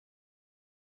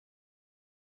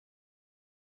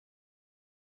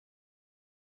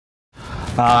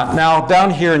Now,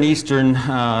 down here in eastern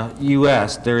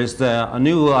U.S., there is a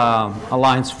new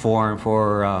alliance formed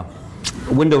for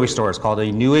window restorers called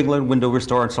the New England Window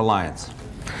Restorers Alliance.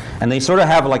 And they sort of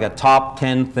have like a top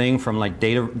 10 thing from like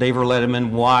David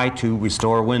Letterman, why to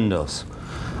restore windows.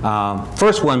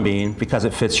 First one being because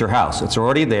it fits your house. It's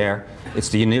already there. It's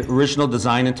the original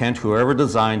design intent, whoever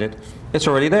designed it, it's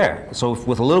already there. So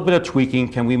with a little bit of tweaking,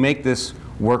 can we make this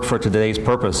work for today's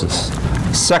purposes?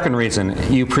 Second reason,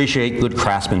 you appreciate good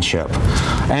craftsmanship.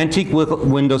 Antique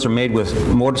windows are made with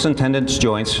mortise and tenon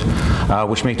joints,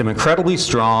 which make them incredibly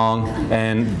strong,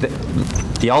 and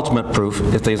the ultimate proof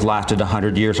if they've lasted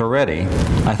 100 years already.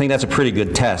 I think that's a pretty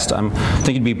good test. I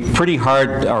think it'd be pretty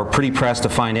hard or pretty pressed to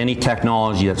find any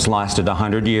technology that's lasted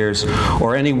 100 years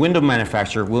or any window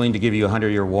manufacturer willing to give you a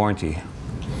 100-year warranty.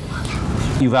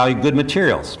 You value good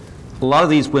materials. A lot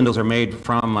of these windows are made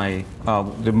from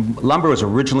the lumber was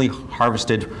originally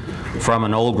harvested from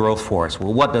an old growth forest.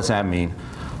 Well, what does that mean?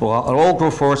 Well, an old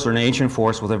growth forest or an ancient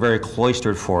forest was a very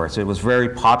cloistered forest. It was very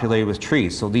populated with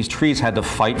trees. So these trees had to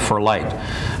fight for light.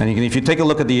 And if you take a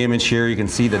look at the image here, you can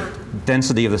see the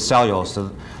density of the cellulose.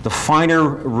 So the finer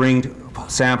ringed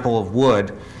sample of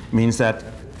wood means that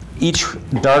each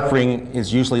dark ring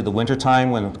is usually the winter time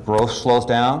when growth slows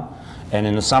down. And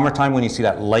in the summertime, when you see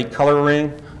that light color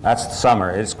ring, that's the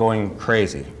summer. It's going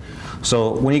crazy.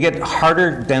 So when you get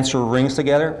harder, denser rings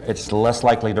together, it's less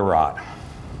likely to rot.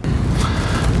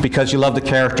 Because you love the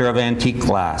character of antique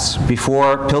glass.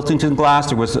 Before Pilkington glass,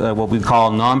 there was what we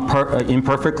call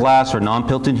imperfect glass or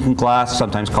non-Pilkington glass,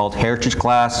 sometimes called heritage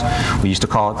glass. We used to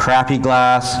call it crappy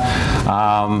glass.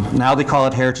 Now they call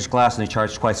it heritage glass and they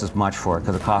charge twice as much for it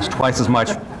because it costs twice as much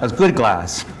as good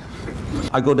glass.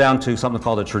 I go down to something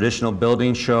called a traditional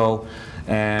building show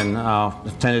and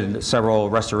attended several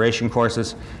restoration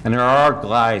courses, and there are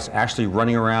guys actually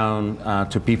running around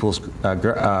to people's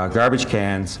garbage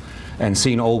cans and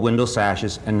seeing old window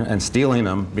sashes and stealing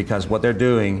them because what they're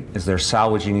doing is they're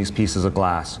salvaging these pieces of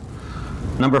glass.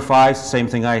 Number 5, same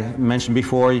thing I mentioned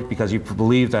before, because you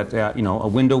believe that a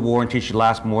window warranty should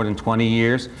last more than 20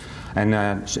 years. And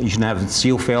you shouldn't have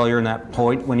seal failure in that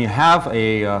point. When you have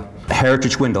a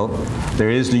heritage window, there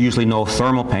is usually no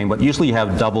thermal pain, but usually you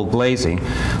have double glazing.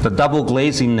 The double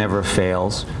glazing never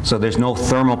fails, so there's no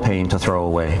thermal pain to throw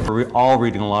away. We're all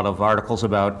reading a lot of articles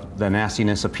about the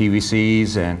nastiness of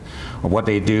PVCs and what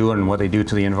they do and what they do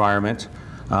to the environment.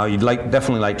 You'd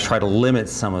definitely like to try to limit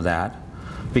some of that,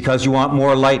 because you want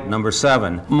more light, number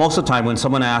 7. Most of the time when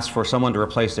someone asks for someone to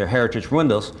replace their heritage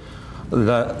windows,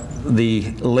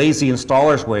 the lazy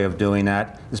installer's way of doing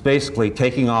that is basically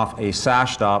taking off a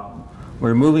sash stop,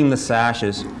 removing the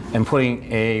sashes, and putting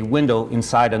a window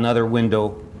inside another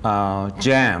window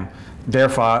jamb,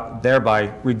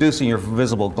 thereby reducing your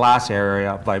visible glass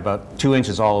area by about 2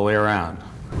 inches all the way around.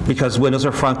 Because windows are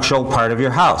a functional part of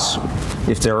your house.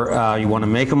 If you want to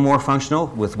make them more functional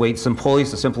with weights and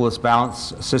pulleys, the simplest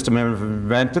balance system ever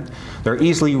invented, they're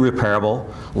easily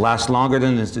repairable, last longer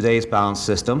than today's balance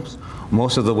systems.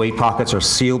 Most of the weight pockets are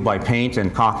sealed by paint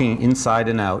and caulking inside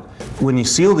and out. When you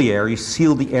seal the air, you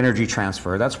seal the energy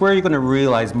transfer. That's where you're going to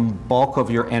realize the bulk of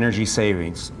your energy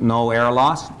savings. No air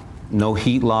loss, no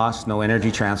heat loss, no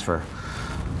energy transfer.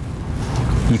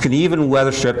 You can even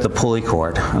weather strip the pulley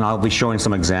cord, and I'll be showing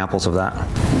some examples of that.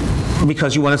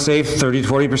 Because you want to save 30 to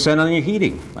 40% on your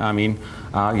heating. I mean,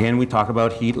 again, we talk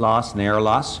about heat loss and air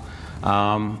loss.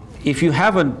 If you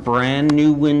have a brand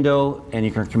new window and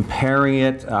you're comparing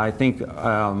it, I think,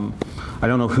 I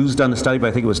don't know who's done the study, but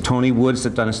I think it was Tony Woods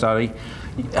that done a study.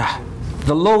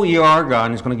 The low ER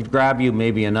argon is going to grab you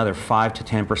maybe another 5 to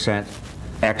 10%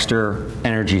 extra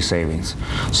energy savings.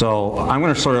 So I'm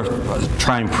going to sort of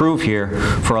try and prove here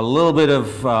for a little bit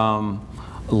of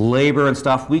labor and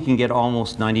stuff, we can get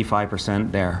almost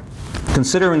 95% there.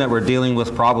 Considering that we're dealing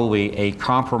with probably a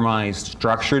compromised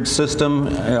structured system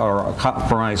or a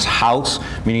compromised house,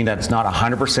 meaning that it's not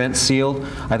 100% sealed,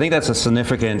 I think that's a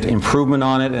significant improvement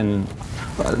on it, and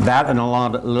that and a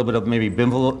little bit of maybe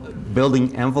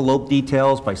building envelope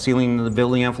details by sealing the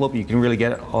building envelope, you can really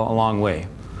get a long way.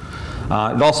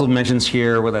 It also mentions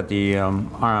here that the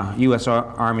U.S.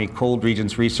 Army Cold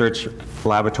Regions Research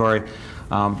Laboratory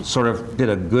sort of did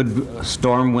a good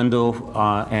storm window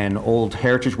and old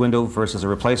heritage window versus a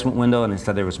replacement window, and they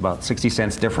said there was about 60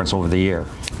 cents difference over the year.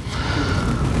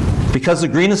 Because the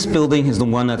greenest building is the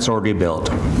one that's already built.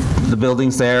 The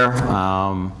building's there.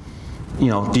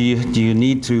 Do you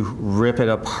need to rip it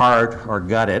apart or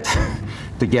gut it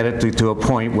to get it to a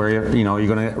point where you're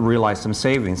going to realize some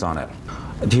savings on it?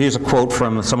 Here's a quote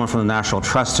from someone from the National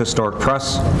Trust Historic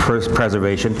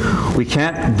Preservation. "We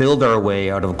can't build our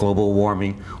way out of global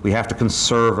warming. We have to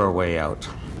conserve our way out."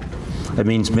 It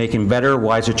means making better,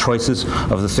 wiser choices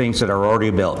of the things that are already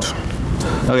built.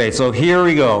 Okay, so here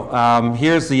we go.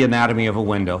 Here's the anatomy of a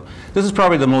window. This is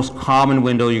probably the most common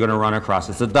window you're going to run across.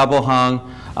 It's a double hung.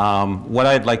 What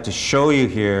I'd like to show you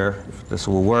here, if this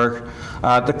will work,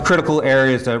 the critical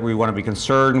areas that we want to be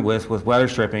concerned with weather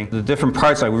stripping. The different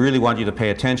parts I really want you to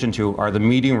pay attention to are the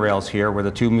meeting rails here, where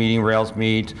the two meeting rails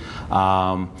meet,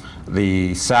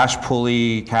 the sash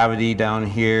pulley cavity down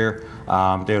here.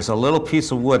 There's a little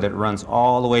piece of wood that runs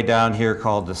all the way down here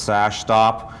called the sash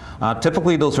stop.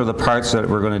 Typically those are the parts that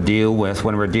we're going to deal with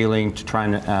when we're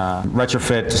trying to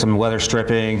retrofit some weather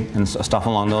stripping and stuff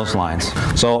along those lines.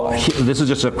 So this is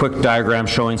just a quick diagram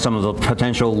showing some of the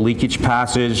potential leakage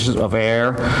passage of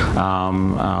air,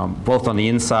 both on the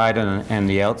inside and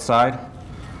the outside.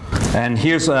 And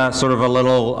here's sort of a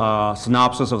little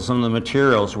synopsis of some of the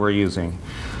materials we're using.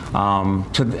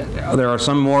 There are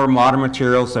some more modern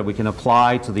materials that we can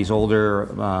apply to these older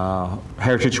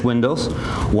heritage windows,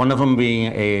 one of them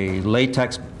being a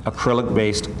latex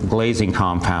acrylic-based glazing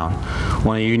compound.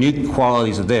 One of the unique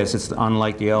qualities of this, it's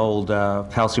unlike the old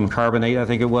calcium carbonate, I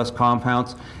think it was,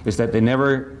 compounds, is that they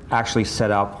never actually set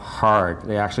up hard.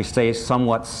 They actually stay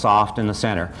somewhat soft in the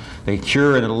center. They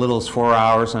cure in as little as 4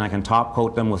 hours, and I can top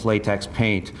coat them with latex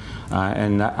paint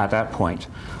at that point.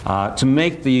 To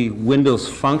make the windows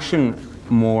function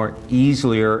more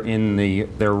easier in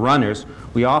their runners,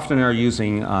 we often are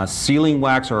using sealing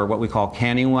wax, or what we call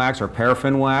canning wax or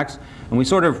paraffin wax, and we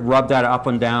sort of rub that up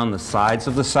and down the sides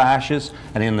of the sashes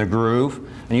and in the groove.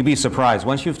 And you'd be surprised,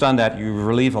 once you've done that, you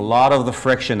relieve a lot of the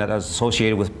friction that is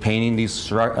associated with painting these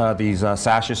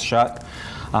sashes shut.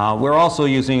 We're also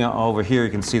using over here,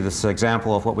 you can see this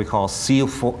example of what we call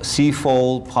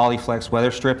C-fold polyflex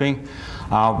weather stripping.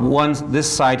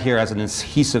 This side here has an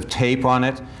adhesive tape on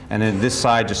it, and then this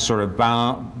side just sort of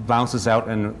bounces out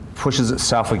and pushes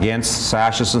itself against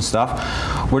sashes and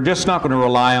stuff. We're just not going to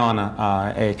rely on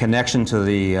a connection to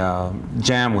the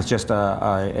jamb with just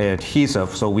an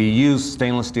adhesive. So we use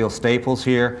stainless steel staples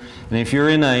here. And if you're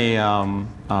in a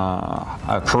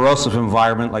corrosive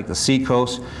environment like the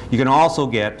seacoast, you can also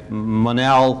get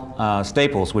Monel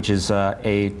staples, which is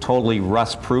a totally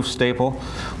rust-proof staple.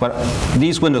 But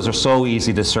these windows are so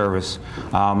easy to service.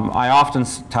 I often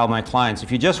tell my clients,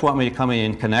 if you just want me to come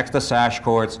in and connect the sash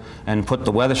cords and put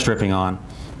the weather stripping on,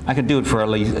 I could do it for at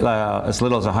least as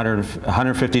little as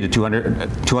 $150 to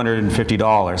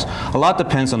 $250. A lot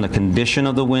depends on the condition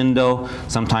of the window.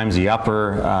 Sometimes the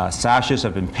upper sashes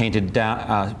have been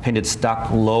painted stuck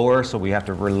lower, so we have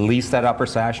to release that upper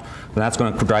sash. And that's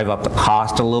going to drive up the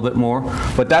cost a little bit more.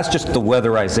 But that's just the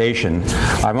weatherization.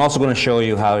 I'm also going to show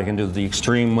you how you can do the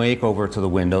extreme makeover to the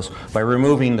windows by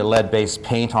removing the lead-based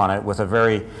paint on it with a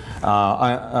very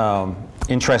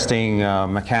interesting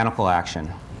mechanical action.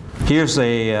 Here's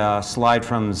a slide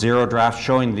from Zero Draft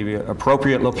showing the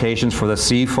appropriate locations for the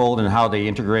C-fold and how they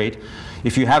integrate.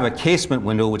 If you have a casement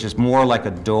window, which is more like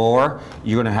a door,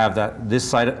 you're going to have this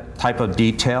type of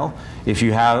detail. If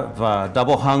you have a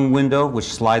double hung window,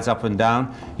 which slides up and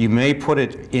down, you may put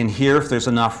it in here if there's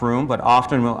enough room, but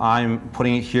often I'm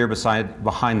putting it here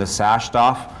behind the sash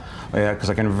stop, because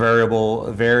I can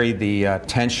vary the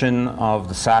tension of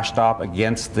the sash stop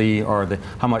against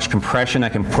how much compression I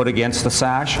can put against the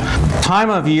sash. Time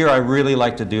of year I really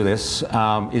like to do this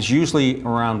is usually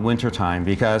around winter time,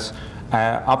 because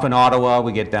up in Ottawa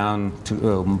we get down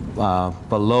to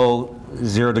below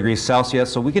 0 degrees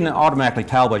Celsius, so we can automatically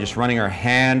tell by just running our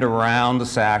hand around the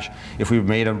sash if we've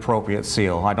made an appropriate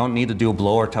seal. I don't need to do a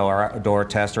blower door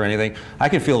test or anything. I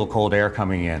can feel the cold air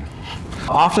coming in.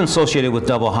 Often associated with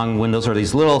double hung windows are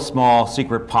these little small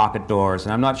secret pocket doors,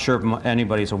 and I'm not sure if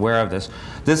anybody's aware of this.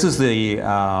 This is the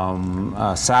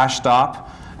sash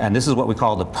stop, and this is what we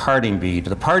call the parting bead.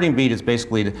 The parting bead is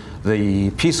basically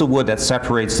the piece of wood that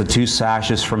separates the two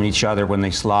sashes from each other when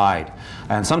they slide.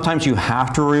 And sometimes you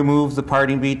have to remove the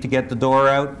parting bead to get the door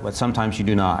out, but sometimes you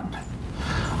do not.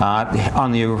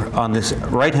 On this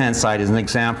right-hand side is an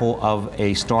example of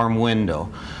a storm window.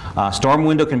 Storm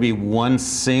window can be one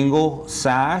single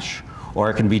sash, or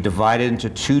it can be divided into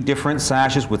two different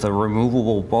sashes with a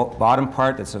removable bottom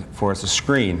part that's for a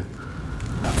screen.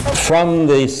 From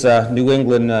this New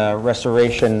England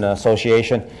Restoration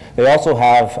Association, they also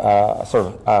have sort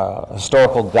of a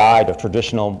historical guide of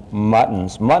traditional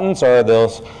muttons. Muttons are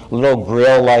those little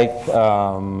grill-like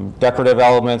decorative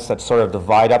elements that sort of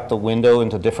divide up the window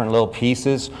into different little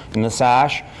pieces in the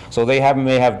sash. So they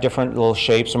may have different little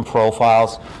shapes and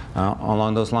profiles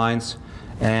along those lines.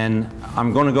 And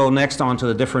I'm going to go next on to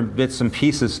the different bits and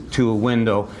pieces to a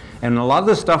window. And a lot of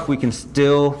the stuff we can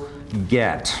still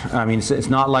get. I mean, it's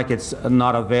not like it's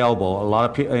not available. A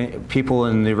lot of people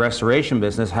in the restoration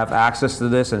business have access to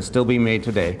this and still being made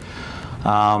today.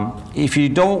 If you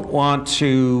don't want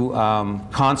to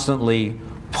constantly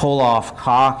pull off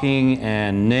caulking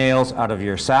and nails out of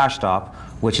your sash stop,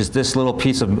 which is this little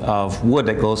piece of wood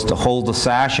that goes to hold the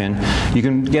sash in, you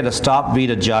can get a stop bead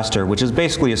adjuster, which is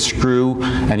basically a screw,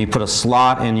 and you put a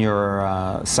slot in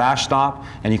your sash stop,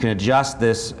 and you can adjust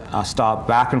this stop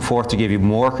back and forth to give you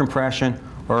more compression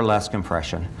or less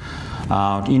compression.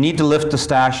 You need to lift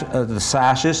the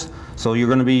sashes, so you're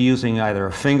going to be using either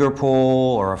a finger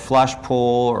pull or a flush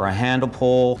pull or a handle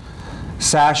pull.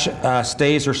 Sash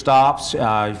stays or stops.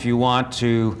 If you want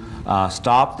to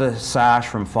stop the sash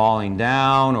from falling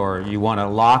down, or you want to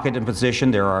lock it in position,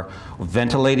 there are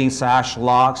ventilating sash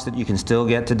locks that you can still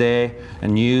get today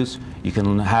and use. You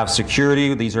can have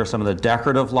security. These are some of the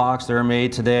decorative locks that are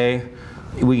made today.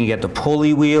 We can get the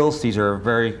pulley wheels. These are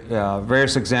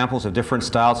various examples of different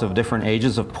styles of different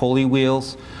ages of pulley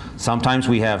wheels. Sometimes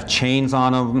we have chains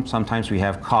on them. Sometimes we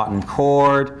have cotton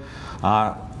cord.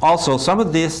 Also, some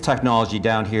of this technology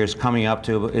down here is coming up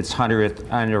to its 100th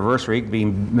anniversary,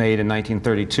 being made in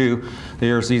 1932.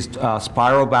 There's these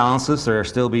spiral balances that are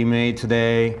still being made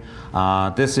today.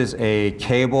 This is a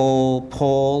cable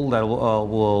pull that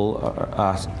will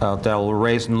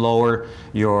raise and lower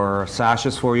your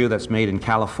sashes for you. That's made in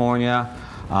California.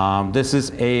 This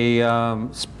is a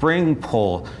spring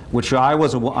pull, which I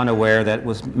was unaware that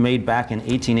was made back in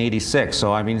 1886.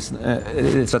 So I mean,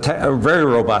 it's a very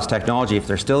robust technology. If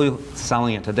they're still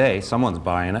selling it today, someone's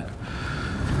buying it.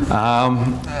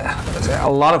 A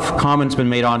lot of comments been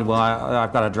made on, well,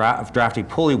 I've got a drafty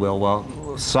pulley wheel. Well,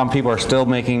 some people are still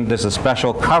making, there's a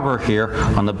special cover here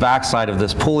on the back side of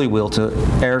this pulley wheel to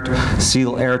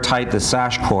seal airtight the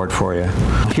sash cord for you.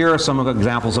 Here are some of the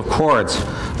examples of cords.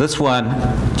 This one,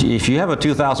 if you have a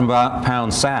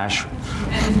 2,000-pound sash,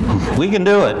 we can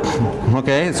do it.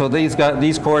 Okay, so these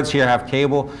cords here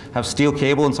have steel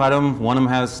cable inside them. One of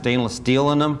them has stainless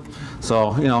steel in them.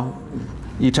 So, you know,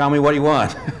 you tell me what you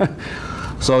want.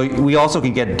 So we also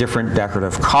can get different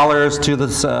decorative collars to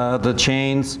the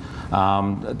chains.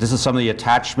 This is some of the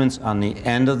attachments on the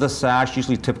end of the sash.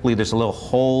 Typically there's a little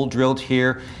hole drilled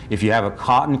here. If you have a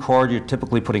cotton cord, you're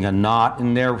typically putting a knot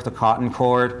in there with the cotton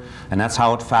cord, and that's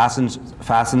how it fastens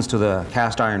to the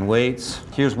cast iron weights.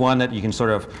 Here's one that you can sort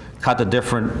of cut the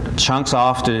different chunks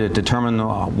off to determine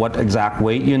what exact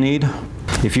weight you need.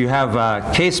 If you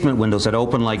have casement windows that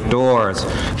open like doors,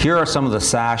 here are some of the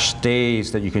sash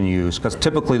stays that you can use, because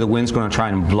typically the wind's going to try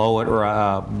and blow it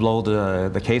or blow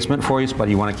the casement for you, but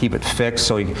you want to keep it fixed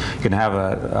so you can have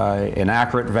an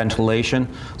accurate ventilation.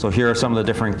 So here are some of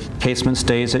the different casement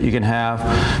stays that you can have.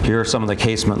 Here are some of the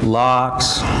casement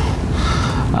locks.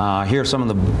 Here are some of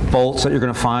the bolts that you're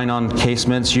going to find on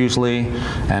casements usually,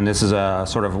 and this is a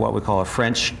sort of what we call a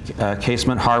French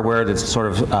casement hardware that's sort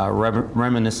of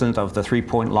reminiscent of the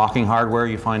three-point locking hardware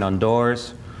you find on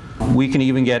doors. We can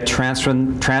even get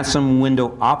transom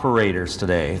window operators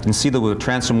today. You can see the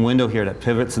transom window here that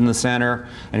pivots in the center,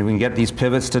 and we can get these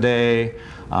pivots today.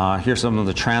 Here's some of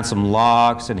the transom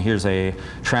locks, and here's a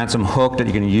transom hook that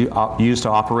you can use to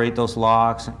operate those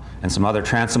locks, and some other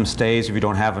transom stays if you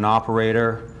don't have an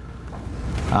operator.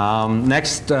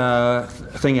 Next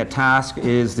thing at task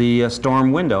is the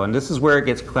storm window, and this is where it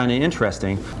gets kind of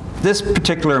interesting. This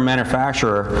particular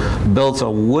manufacturer builds a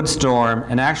wood storm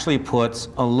and actually puts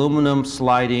aluminum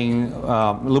sliding,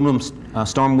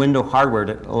 storm window hardware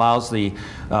that allows the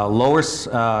lower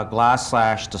glass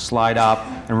slash to slide up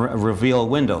and reveal a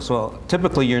window. So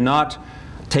typically you're not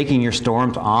taking your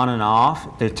storms on and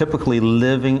off. They're typically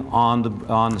living on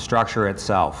the structure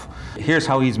itself. Here's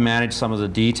how he's managed some of the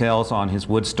details on his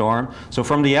wood storm. So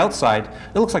from the outside,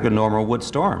 it looks like a normal wood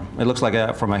storm. It looks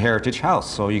like from a heritage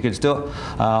house. So you can still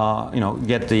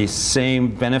get the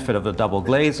same benefit of the double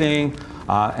glazing.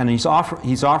 And he's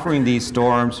offering these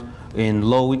storms in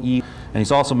low E. And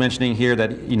he's also mentioning here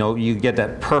that you get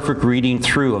that perfect reading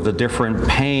through of the different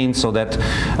panes so that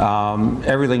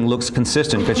everything looks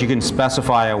consistent, because you can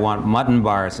specify, I want mutton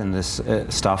bars in this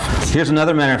stuff. Here's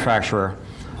another manufacturer.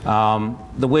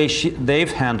 The way they've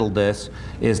handled this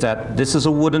is that this is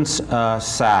a wooden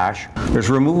sash. There's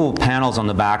removable panels on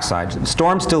the backside. The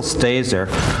storm still stays there.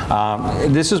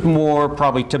 This is more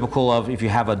probably typical of if you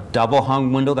have a double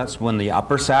hung window, that's when the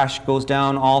upper sash goes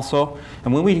down also.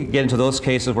 And when we get into those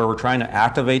cases where we're trying to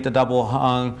activate the double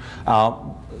hung,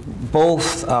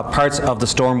 both parts of the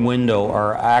storm window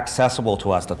are accessible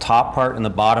to us, the top part and the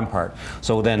bottom part.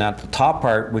 So then at the top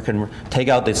part, we can take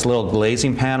out this little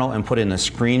glazing panel and put in a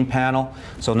screen panel.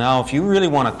 So now if you really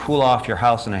want to cool off your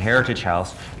house in a heritage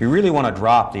house, you really want to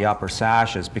drop the upper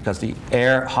sashes, because the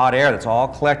hot air that's all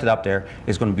collected up there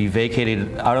is going to be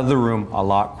vacated out of the room a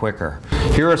lot quicker.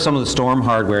 Here are some of the storm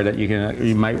hardware that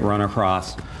you might run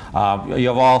across.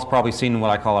 You've all probably seen what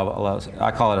I call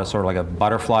it a sort of like a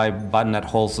butterfly button that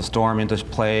holds the storm into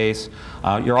place.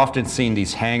 You're often seeing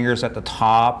these hangers at the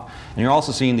top, and you're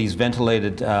also seeing these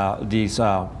ventilated,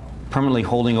 permanently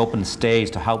holding open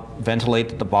stays to help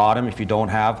ventilate at the bottom if you don't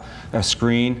have a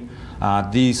screen.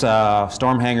 These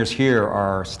storm hangers here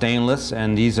are stainless,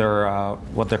 and these are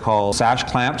what they're called sash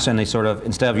clamps, and they sort of,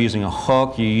 instead of using a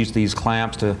hook, you use these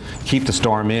clamps to keep the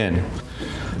storm in.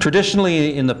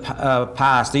 Traditionally, in the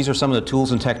past, these are some of the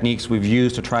tools and techniques we've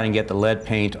used to try and get the lead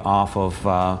paint off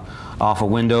of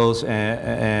windows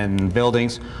and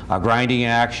buildings. A grinding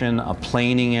action, a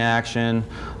planing action.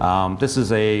 This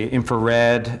is a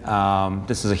infrared.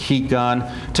 This is a heat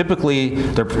gun. Typically,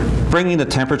 they're bringing the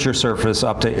temperature surface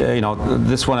up to,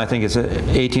 this one I think is a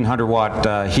 1800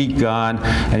 watt heat gun,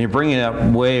 and you're bringing it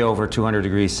up way over 200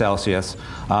 degrees Celsius.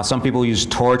 Some people use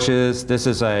torches. This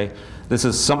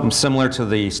is something similar to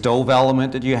the stove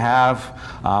element that you have,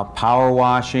 power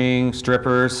washing,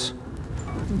 strippers.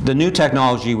 The new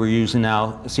technology we're using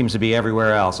now seems to be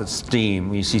everywhere else. It's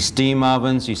steam. You see steam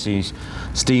ovens, you see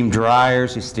steam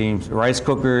dryers, you see steam rice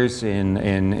cookers.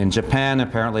 In Japan,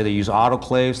 apparently they use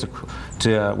autoclaves,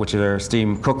 which are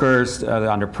steam cookers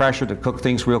under pressure to cook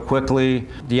things real quickly.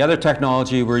 The other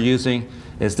technology we're using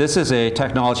is a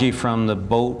technology from the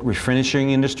boat refinishing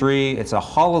industry. It's a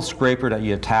hollow scraper that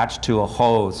you attach to a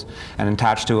hose and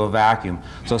attach to a vacuum.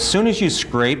 So as soon as you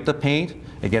scrape the paint,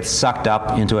 it gets sucked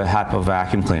up into a HEPA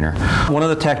vacuum cleaner. One of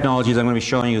the technologies I'm going to be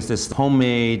showing you is this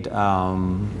homemade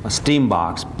steam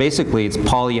box. Basically, it's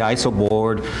polyiso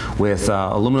board with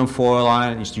aluminum foil on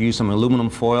it. You used to use some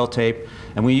aluminum foil tape.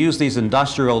 And we use these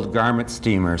industrial garment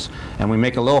steamers, and we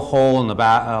make a little hole in the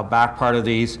back part of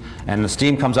these, and the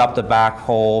steam comes up the back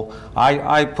hole.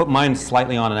 I put mine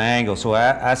slightly on an angle, so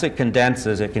as it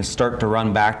condenses, it can start to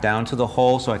run back down to the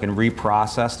hole, so I can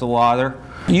reprocess the water.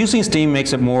 Using steam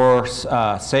makes it more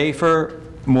safer,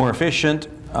 more efficient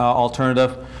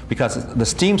alternative, because the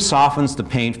steam softens the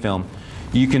paint film.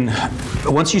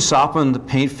 Once you soften the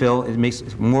paint fill, it makes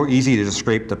it more easy to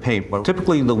scrape the paint. But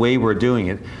typically the way we're doing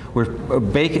it,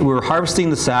 we're harvesting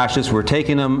the sashes, we're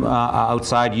taking them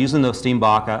outside, using the steam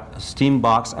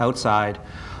box outside.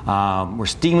 We're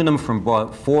steaming them from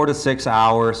about 4 to 6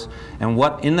 hours, and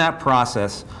in that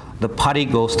process, the putty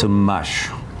goes to mush.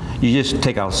 You just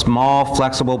take a small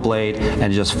flexible blade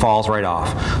and it just falls right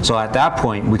off. So at that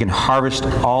point, we can harvest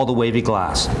all the wavy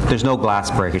glass. There's no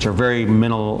glass breakage, or very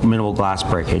minimal glass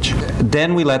breakage.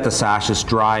 Then we let the sashes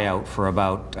dry out for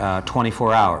about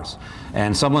 24 hours.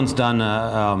 And someone's done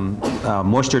a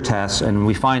moisture test, and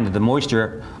we find that the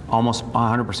moisture, almost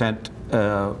 100%,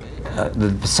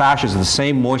 the sashes are the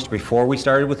same moisture before we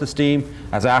started with the steam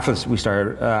as after we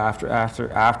started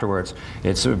afterwards.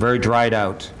 It's very dried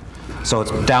out. So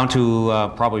it's down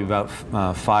to probably about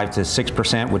 5 to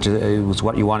 6%, which is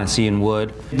what you want to see in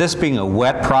wood. This being a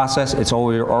wet process, it's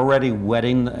already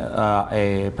wetting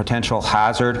a potential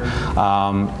hazard.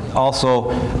 Also,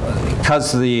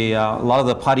 because a lot of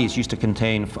the putties used to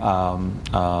contain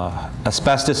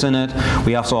asbestos in it,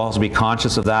 we also be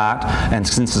conscious of that. And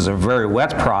since it's a very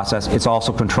wet process, it's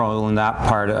also controlling that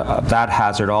part of that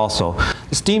hazard also.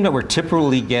 The steam that we're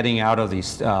typically getting out of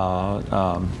these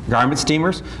garment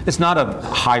steamers, it's not a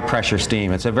high pressure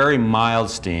steam. It's a very mild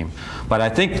steam. But I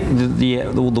think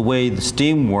the way the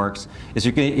steam works is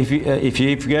if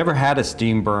you ever had a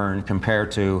steam burn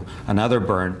compared to another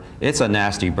burn, it's a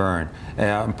nasty burn.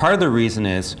 Part of the reason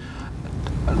is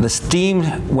the steam,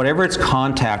 whatever it's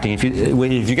contacting, if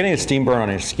you're getting a steam burn on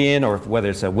your skin, or whether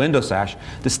it's a window sash,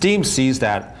 the steam sees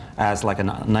that as like a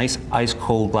nice ice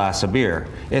cold glass of beer.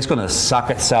 It's going to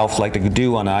suck itself like they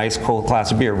do on an ice cold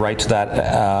glass of beer right to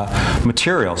that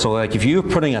material. So like if you're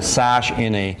putting a sash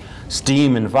in a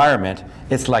steam environment,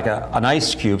 it's like an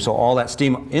ice cube, so all that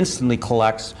steam instantly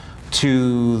collects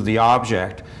to the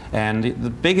object. And the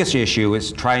biggest issue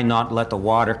is try not to let the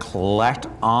water collect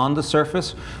on the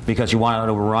surface, because you want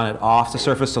to run it off the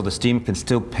surface so the steam can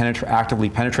still actively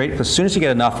penetrate. Because as soon as you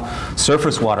get enough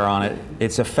surface water on it,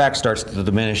 its effect starts to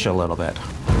diminish a little bit.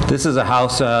 This is a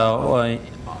house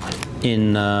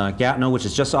in Gatineau, which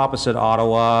is just opposite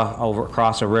Ottawa, over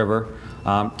across a river.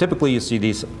 Typically you see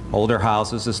these older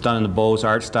houses. It's done in the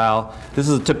Beaux-Arts style. This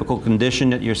is a typical condition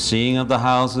that you're seeing of the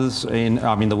houses,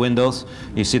 the windows.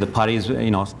 You see the putties,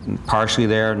 partially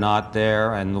there, not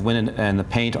there, and the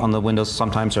paint on the windows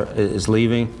sometimes is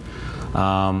leaving.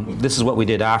 This is what we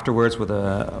did afterwards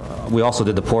we also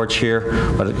did the porch here,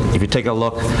 but if you take a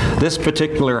look, this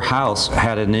particular house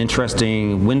had an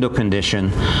interesting window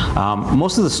condition.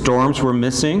 Most of the storms were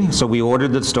missing, so we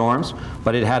ordered the storms,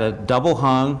 but it had a double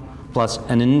hung plus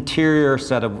an interior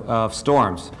set of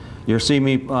storms. You'll see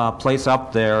me place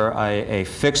up there a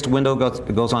fixed window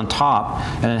goes on top,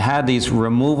 and it had these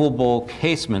removable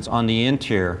casements on the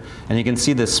interior, and you can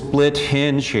see the split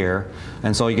hinge here,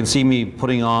 and so you can see me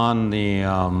putting on the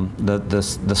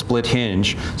split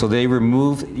hinge. So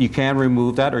you can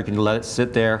remove that, or you can let it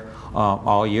sit there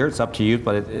all year. It's up to you,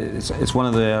 but it's one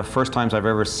of the first times I've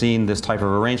ever seen this type of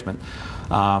arrangement.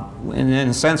 And in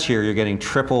a sense here, you're getting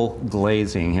triple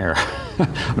glazing here,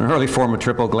 an early form of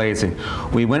triple glazing.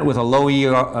 We went with a low E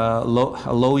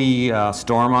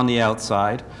storm on the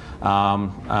outside.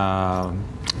 One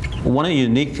of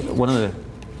the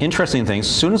interesting things,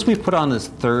 as soon as we put on this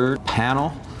third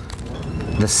panel,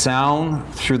 the sound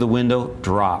through the window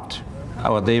dropped.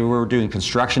 They were doing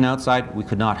construction outside. We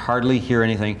could not hardly hear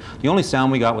anything. The only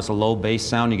sound we got was a low bass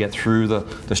sound you get through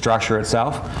the structure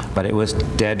itself, but it was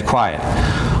dead quiet.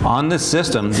 On this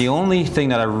system, the only thing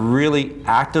that I really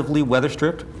actively weather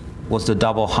stripped was the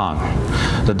double hung.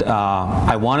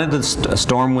 I wanted the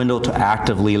storm window to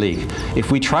actively leak.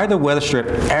 If we try to weather strip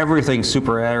everything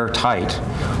super airtight,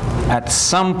 at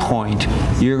some point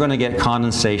you're going to get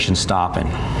condensation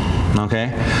stopping.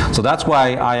 Okay, so that's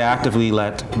why I actively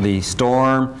let the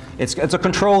storm. It's a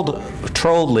controlled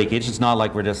leakage. It's not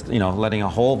like we're just letting a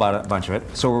whole bunch of it.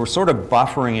 So we're sort of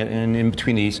buffering it in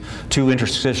between these two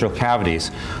interstitial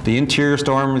cavities. The interior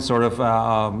storm is sort of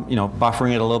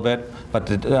buffering it a little bit. But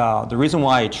the reason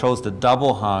why I chose the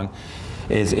double hung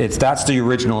is that's the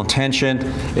original intention.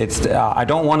 I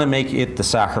don't want to make it the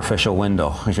sacrificial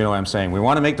window, if you know what I'm saying. We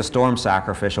want to make the storm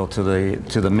sacrificial to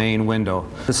the main window.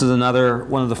 This is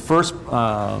one of the first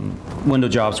window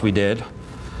jobs we did.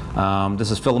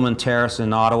 This is Philemon Terrace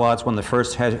in Ottawa. It's one of the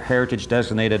first heritage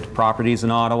designated properties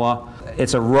in Ottawa.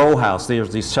 It's a row house.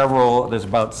 There's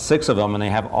about 6 of them, and they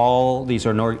have all these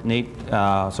ornate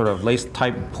sort of lace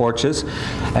type porches,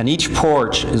 and each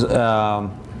porch is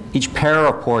each pair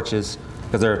of porches,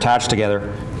 because they're attached together,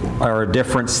 are a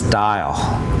different style.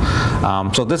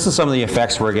 So this is some of the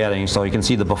effects we're getting. So you can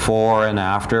see the before and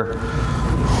after.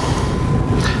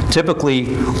 Typically,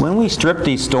 when we strip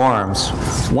these storms,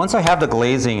 once I have the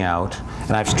glazing out,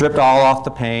 and I've stripped all off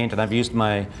the paint, and I've used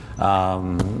my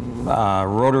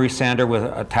rotary sander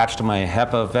attached to my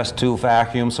HEPA Vest2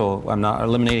 vacuum, so I'm not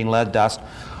eliminating lead dust,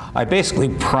 I basically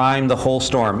prime the whole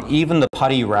storm, even the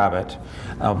putty rabbit,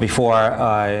 before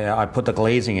I put the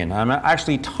glazing in. I'm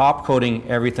actually top coating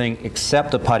everything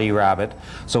except the putty rabbit.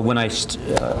 So when I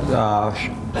set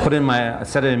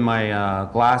it in my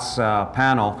glass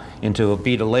panel into a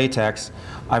bead of latex,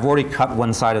 I've already cut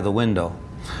one side of the window.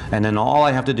 And then all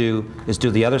I have to do is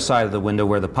do the other side of the window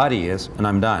where the putty is, and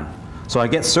I'm done. So I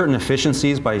get certain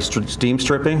efficiencies by steam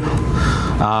stripping.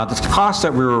 The cost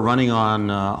that we were running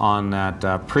on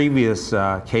that previous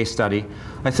case study,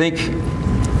 I think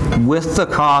with the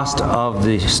cost of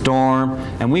the storm,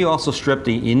 and we also stripped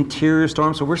the interior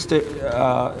storm, so we're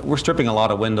stripping a lot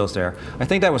of windows there. I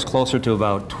think that was closer to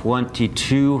about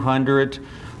 $2,200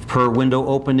 per window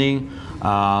opening.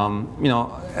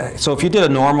 So if you did a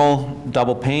normal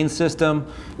double pane system,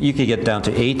 you could get down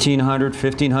to $1,800,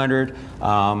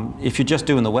 $1,500. If you're just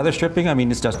doing the weather stripping, I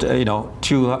mean, it's just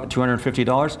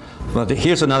 $250. But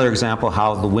here's another example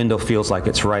how the window feels like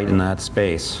it's right in that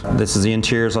space. This is the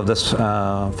interiors of this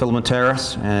Philemon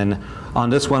Terrace, and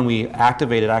on this one we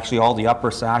activated. Actually, all the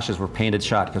upper sashes were painted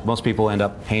shut because most people end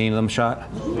up painting them shut.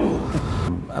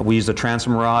 We used a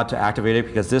transom rod to activate it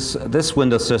because this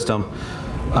window system.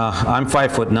 I'm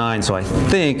 5'9", so I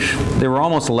think there were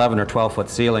almost 11 or 12-foot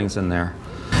ceilings in there.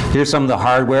 Here's some of the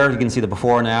hardware. You can see the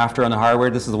before and after on the hardware.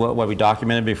 This is what we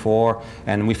documented before,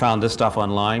 and we found this stuff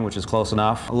online, which is close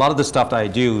enough. A lot of the stuff that I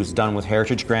do is done with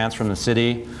heritage grants from the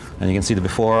city, and you can see the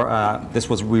before.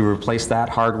 We replaced that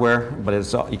hardware, but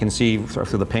you can see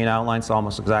through the paint outline, it's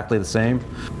almost exactly the same.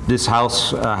 This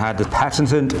house had the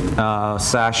patented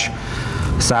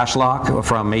sash lock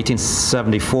from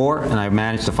 1874, and I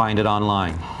managed to find it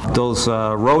online. Those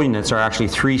row units are actually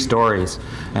 3 stories,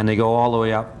 and they go all the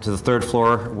way up to the 3rd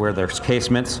floor where there's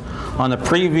casements. On the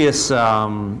previous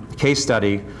case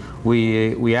study,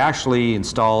 We actually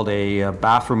installed a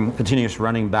bathroom, continuous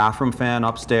running bathroom fan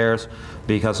upstairs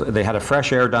because they had a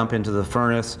fresh air dump into the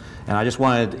furnace, and I just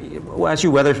wanted, well, as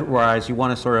you weatherize, you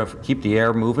want to sort of keep the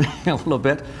air moving a little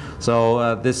bit.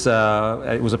 So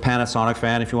it was a Panasonic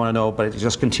fan, if you want to know, but it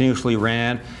just continuously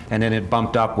ran, and then it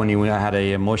bumped up when you had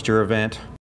a moisture event.